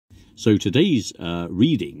So today's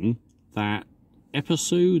reading, that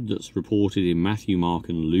episode that's reported in Matthew, Mark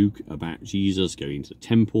and Luke about Jesus going to the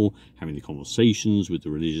temple, having the conversations with the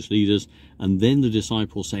religious leaders, and then the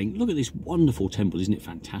disciples saying, look at this wonderful temple, isn't it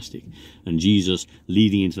fantastic? And Jesus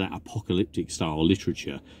leading into that apocalyptic style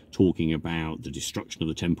literature, talking about the destruction of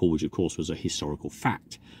the temple, which of course was a historical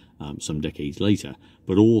fact some decades later,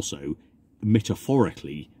 but also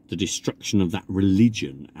metaphorically the destruction of that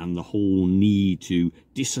religion and the whole need to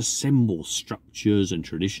disassemble structures and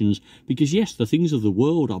traditions, because yes, the things of the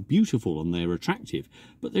world are beautiful and they're attractive,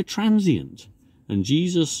 but they're transient. And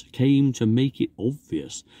Jesus came to make it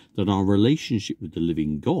obvious that our relationship with the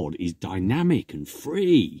living God is dynamic and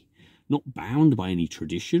free, not bound by any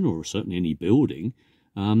tradition or certainly any building,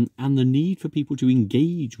 and the need for people to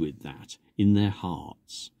engage with that in their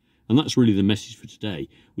hearts. And that's really the message for today,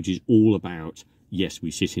 which is all about, yes, we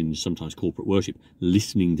sit in sometimes corporate worship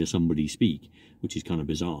listening to somebody speak, which is kind of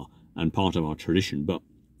bizarre and part of our tradition, but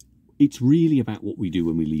it's really about what we do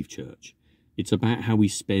when we leave church. It's about how we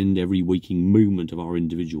spend every waking moment of our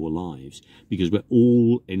individual lives, because we're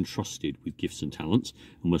all entrusted with gifts and talents,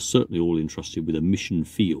 and we're certainly all entrusted with a mission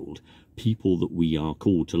field, people that we are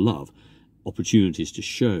called to love, opportunities to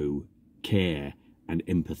show care and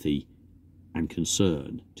empathy and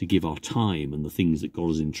concern, to give our time and the things that God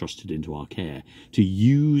has entrusted into our care, to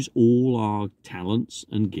use all our talents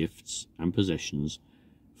and gifts and possessions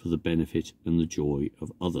for the benefit and the joy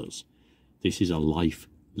of others. This is a life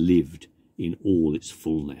lived in all its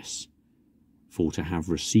fullness. For to have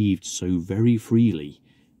received so very freely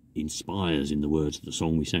inspires, in the words of the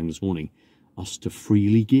song we sang this morning, us to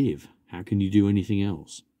freely give. How can you do anything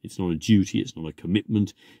else? It's not a duty, it's not a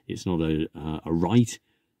commitment, it's not a right.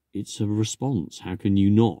 It's a response. How can you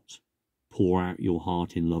not pour out your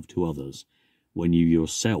heart in love to others when you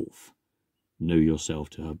yourself know yourself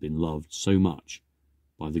to have been loved so much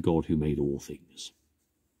by the God who made all things?